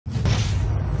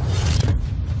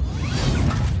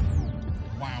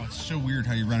so weird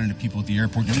how you run into people at the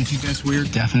airport. Don't you think that's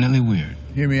weird? Definitely weird.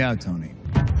 Hear me out, Tony.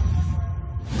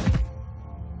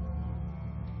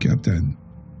 Captain.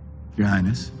 Your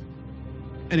Highness.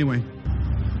 Anyway.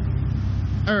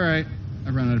 All right.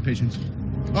 I've run out of patience.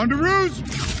 On the ruse!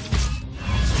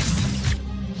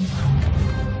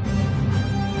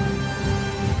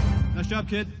 Nice job,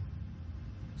 kid.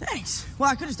 Thanks. Well,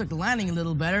 I could have stuck the landing a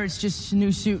little better. It's just a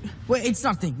new suit. Wait, it's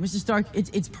nothing. Mr. Stark,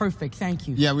 it's perfect. Thank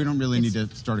you. Yeah, we don't really need to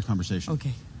start a conversation.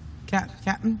 Okay.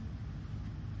 Captain?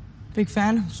 Big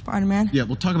fan of Spider-Man? Yeah,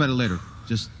 we'll talk about it later.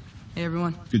 Just... Hey,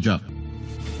 everyone. Good job.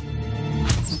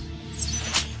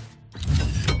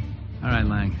 All right,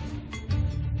 Lang.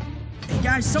 Hey,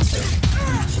 guys, something...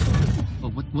 Oh,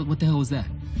 what the hell was that?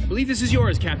 I believe this is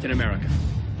yours, Captain America.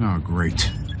 Oh,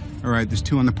 great. All right, there's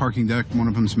two on the parking deck. One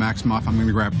of them's Maximoff. I'm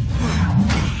gonna grab...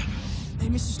 Hey,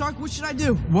 Mr. Stark, what should I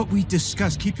do? What we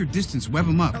discussed. Keep your distance. Web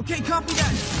them up. Okay, copy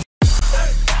that.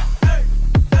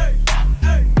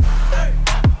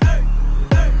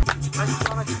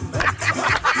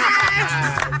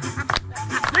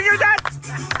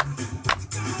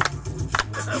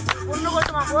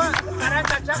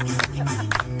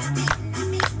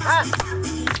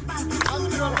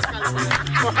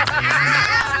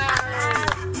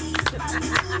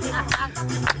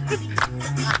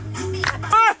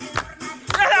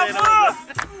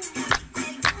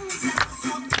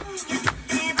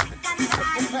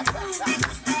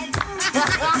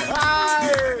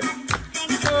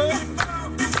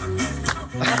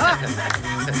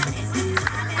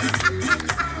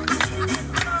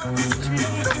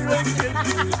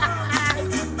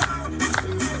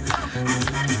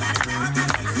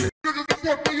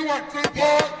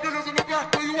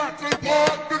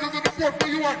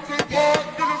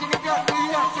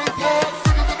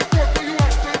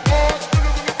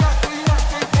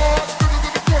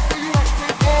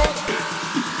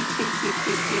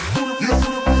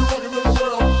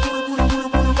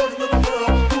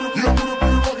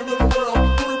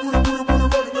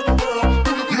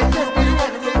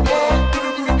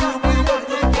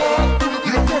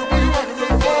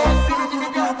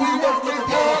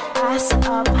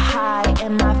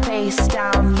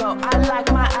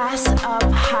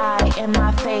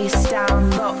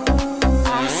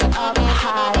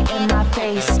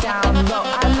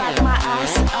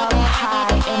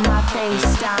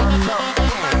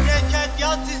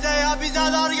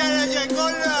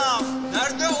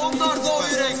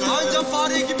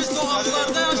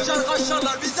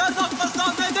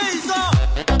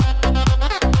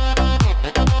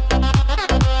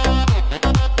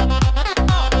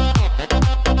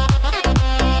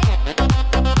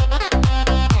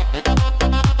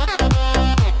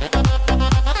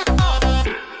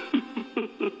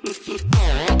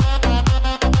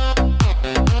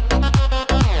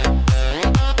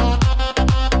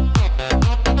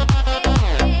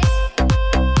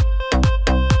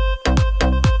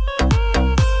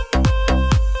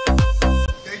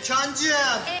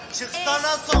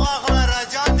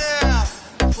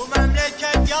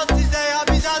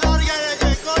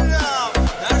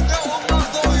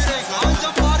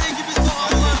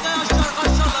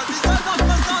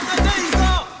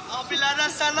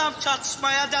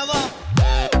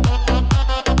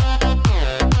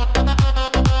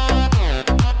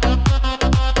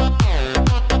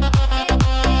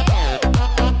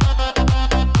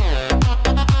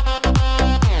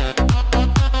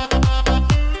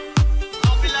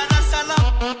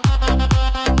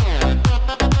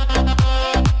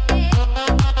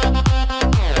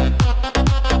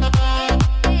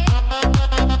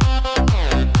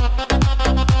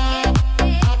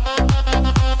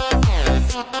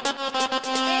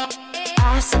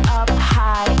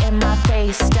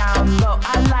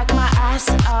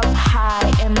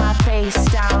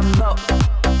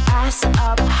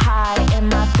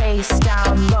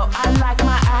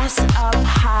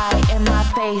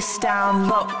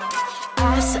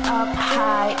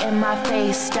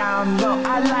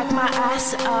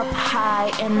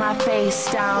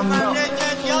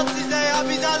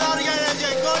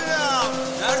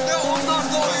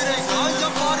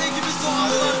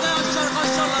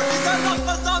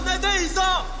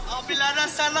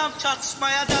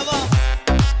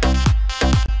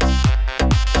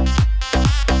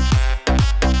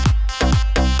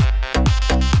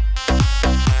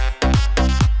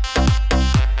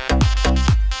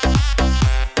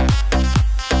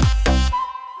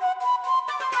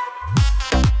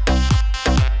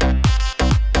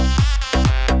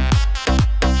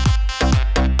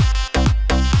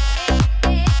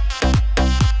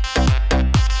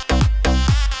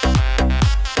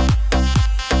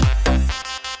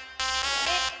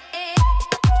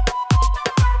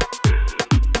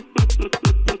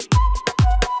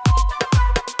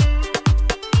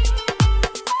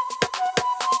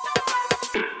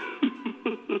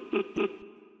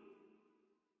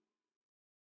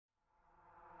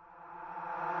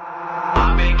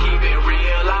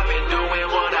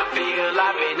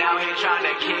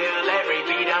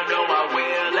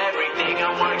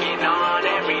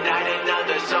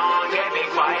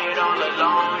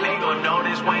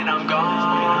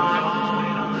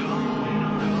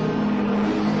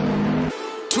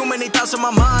 thoughts on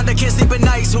my mind, I can't sleep at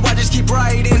night, so I just keep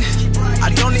writing. I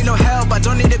don't need no help, I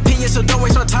don't need opinions, so don't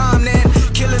waste my time then.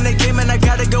 Killing the game and I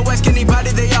gotta go ask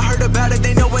anybody, they all heard about it.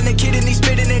 They know when the kid and he's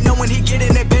spitting it, know when he get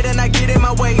in it bit and I get in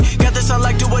my way. Got this, I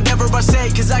like do whatever I say,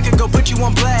 cause I could go put you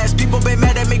on blast. People been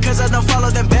mad at me cause I don't follow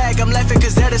them back. I'm laughing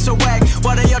cause that is so whack.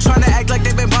 Why they all trying to act like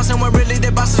they been bossing when really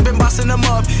their boss has been bossing them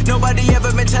up? Nobody ever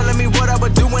been telling me what I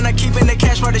would do when I keep in the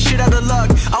cash, why the shit out of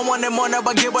luck. I want it more, now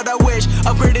I get what I wish.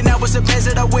 Upgrading now with the pants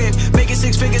that I whip. Making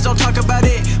 6 figures, don't talk about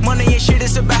it. Money ain't shit,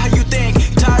 it's about how you think.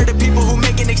 Tired of people who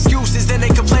making excuses, then they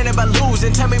complain about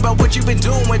losing. Tell me about what you been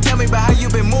doing, tell me about how you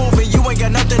been moving. You ain't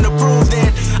got nothing to prove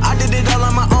then. I did it all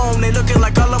on my own, they looking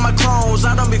like all of my clones.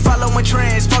 I don't be following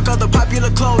trends, fuck all the popular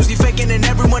clothes. You faking and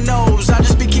everyone knows, I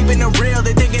just be keeping it real.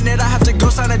 They thinking that I have to go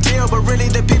sign a deal, but really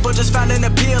the people just found an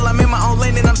appeal. I'm in my own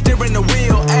lane and I'm steering the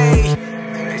wheel, ayy.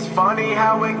 It's funny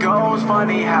how it goes,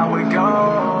 funny how it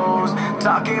goes.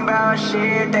 Talking about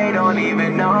shit they don't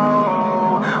even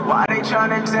know. Why they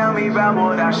tryna tell me about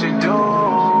what I should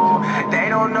do? They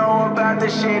don't know about the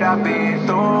shit I've been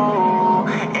through.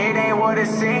 It ain't what it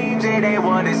seems, it ain't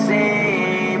what it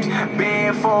seems.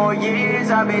 Been 4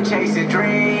 years, I've been chasing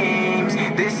dreams.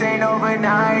 This ain't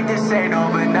overnight, this ain't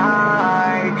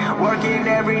overnight. Working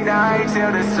every night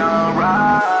till the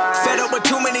sunrise. Fed up with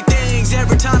too many things,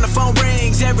 every time the phone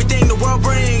rings. Everything the world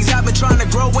brings, I've been trying to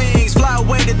grow wings. Fly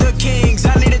away to the kings,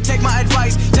 I need to take my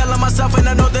advice. Telling myself and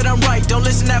I know that I'm right. Don't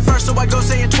listen at first, so I go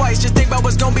say it twice. Just think about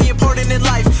what's gonna be important in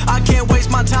life. I can't waste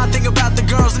my time thinking about the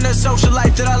girls and the social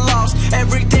life that I lost.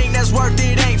 Everything that's worth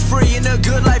it ain't free, and a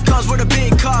good life comes with a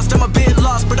big cost. I'm a bit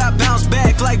lost, but I bounce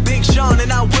back like Big Sean,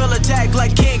 and I will attack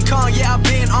like King Kong. Yeah, I've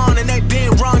been on and they've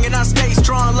been wrong, and I stay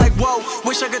strong like whoa.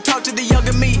 Wish I could talk to the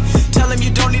younger me, tell him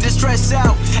you don't need to stress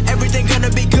out. Everything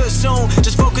gonna be good soon,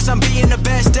 just focus on being the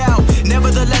best out.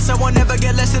 Nevertheless, I won't ever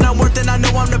get less than I'm worth, and I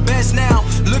know I'm the best now.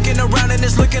 Looking around and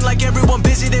it's looking like everyone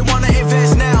busy, they wanna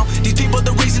invest now. These people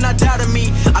the reason I doubted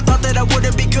me. I thought that I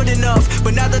wouldn't be good enough,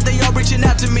 but now that they all reaching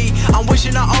out to me, I'm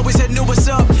wishing I always had knew what's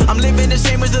up. I'm living the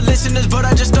same as the listeners, but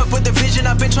I just stuck with the vision.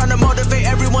 I've been trying to motivate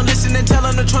everyone listening, tell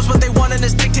them to trust what they want and to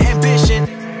stick to ambition.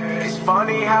 It's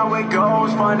funny how it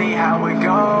goes, funny how it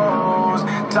goes.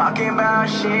 Talking about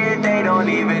shit they don't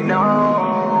even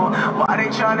know. Why they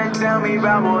tryna tell me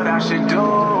about what I should do?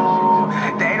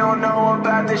 They don't know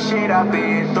about the shit I've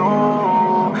been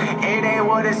through. It ain't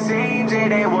what it seems,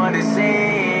 it ain't what it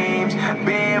seems.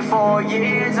 Been 4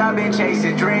 years, I've been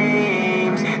chasing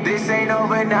dreams. This ain't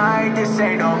overnight, this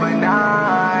ain't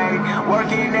overnight.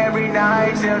 Working every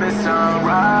night till the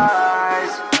sunrise.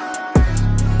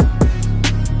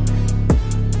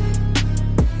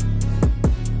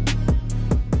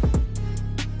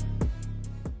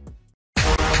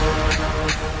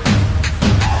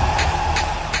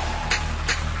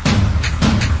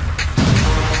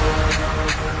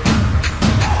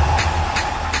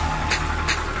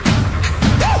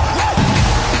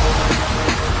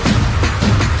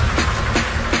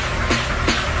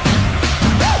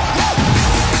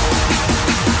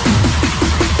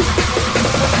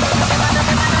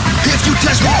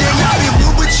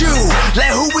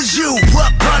 Like who was you?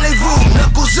 What parlez-vous?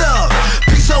 Knuckles up.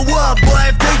 Piece of what, boy?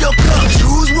 Fill your cup.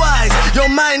 Choose wise. Your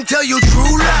mind tell you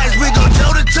true lies. We go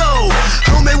toe to toe.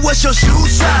 Homie, what's your shoe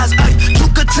size?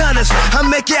 Two katanas. I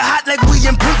make it hot like we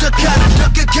in Punta Cana.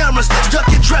 Ducking cameras,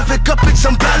 stuck in traffic, up in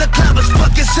some balaclavas.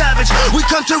 Fucking savage. We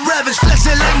come to ravage,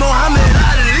 flexing like Muhammad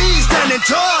Ali. Standing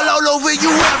tall all over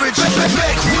you average.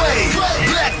 Make way,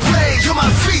 black flames on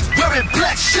my feet, wearing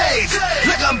black shades.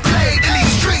 Like I'm paid in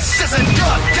these streets, it's a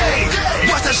dark day.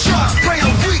 Watch the sharks spray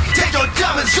a week. Take your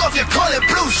diamonds off, you call it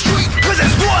Blue Street, cause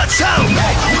it's wartime.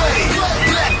 Make way,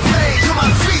 black flames on my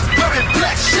feet, wearing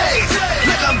black shades.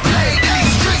 Like I'm paid in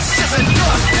these streets, it's a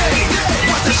dark day.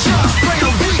 Watch the sharks spray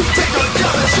a week. Take your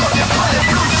diamonds off, you call it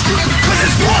Blue Street, cause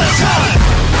it's wartime.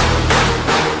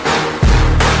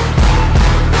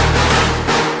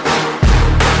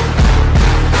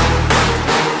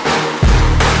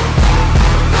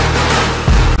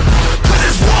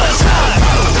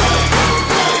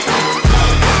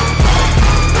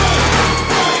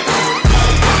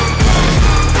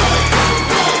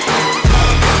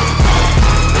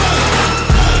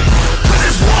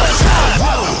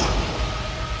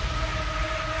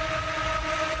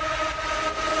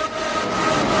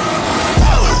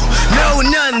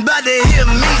 About to hear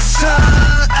me, son.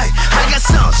 Ay, I got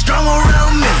something strong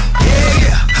around me.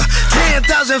 Yeah,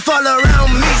 10,000 fall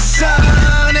around me,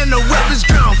 son. And the weapons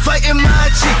drawn, fighting my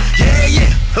cheek.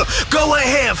 Yeah. Go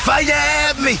ahead, fire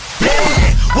at me.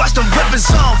 Yeah. Watch them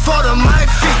weapons on, fall to my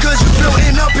feet. Cause you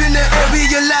floating up in the air,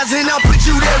 realizing I'll put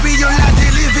you there, realize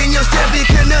they live in your step.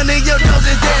 Because none of your doors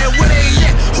is that way.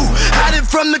 Yeah.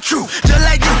 from the truth. Just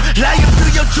like you, lying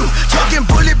through your truth. Talking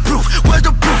bulletproof, where's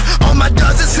the proof? All my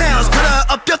dozen sounds, cut her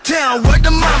up your town. Word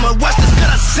to mama, watch this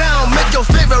cut sound. Make your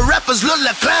favorite rappers look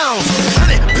like clowns.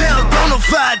 100 pounds,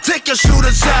 bonafide, take your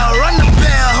shooters out. Run the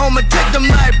bell home and take the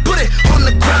mic, put it on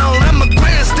the ground. I'm a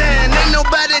grandstand, ain't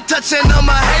nobody touching on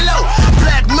my halo.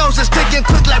 Black Moses thinking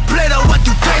quick like Plato, what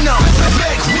you think of?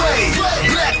 Make way,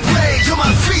 black rage on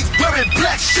my feet, wearing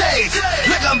black shades.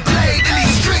 Like I'm Blade in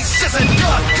these streets, it's a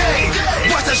dark day.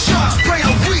 Watch the sharks spray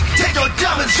a week, take your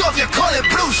diamonds off, you call it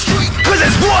Blue Street. Cause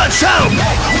it's war time.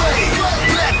 Make way,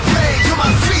 black rage on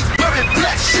my feet, wearing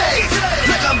black shades.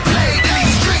 Like I'm Blade in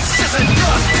these streets, it's a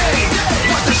dark day.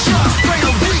 Watch the sharks spray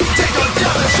a week, take your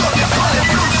diamonds off, you call it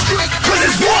Blue Street. Cause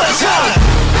it's war time.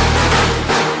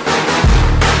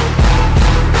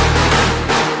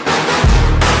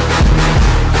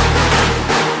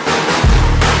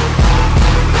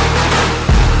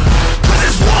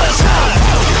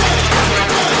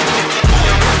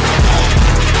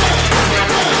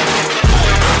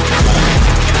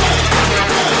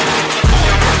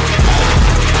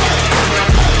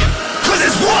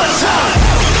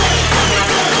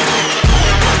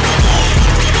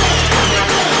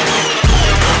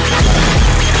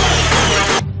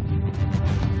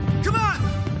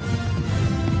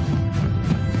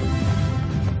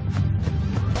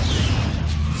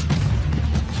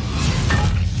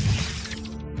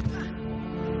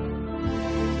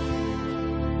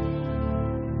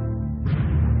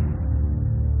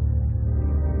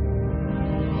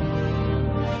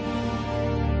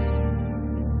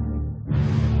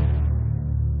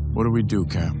 What do we do,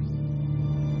 Cap?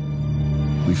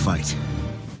 We fight.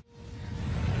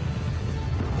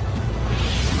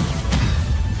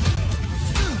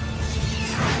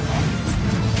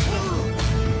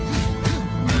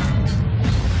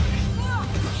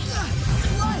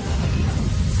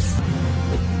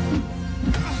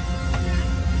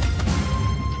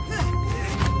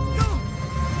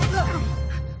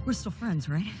 We're still friends,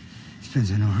 right?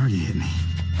 Depends on how hard you hit me.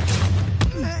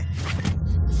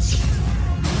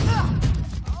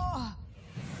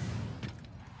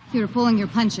 You were pulling your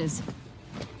punches.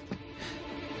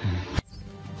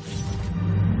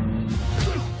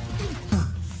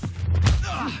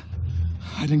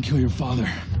 I didn't kill your father.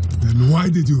 Then why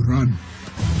did you run?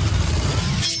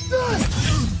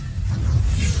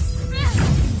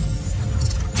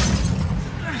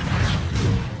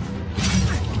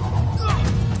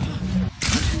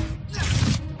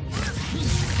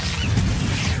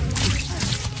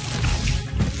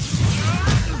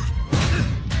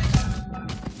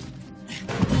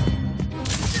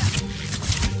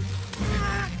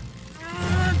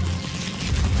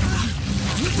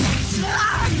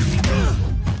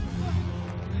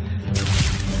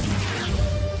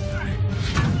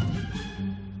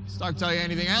 Stark tell you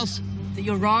anything else? That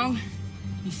you're wrong,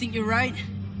 you think you're right,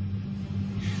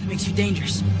 that makes you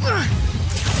dangerous.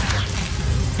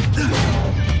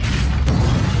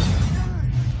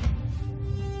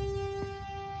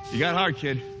 You got heart,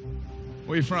 kid.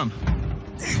 Where you from?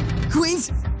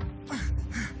 Queens?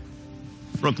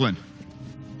 Brooklyn.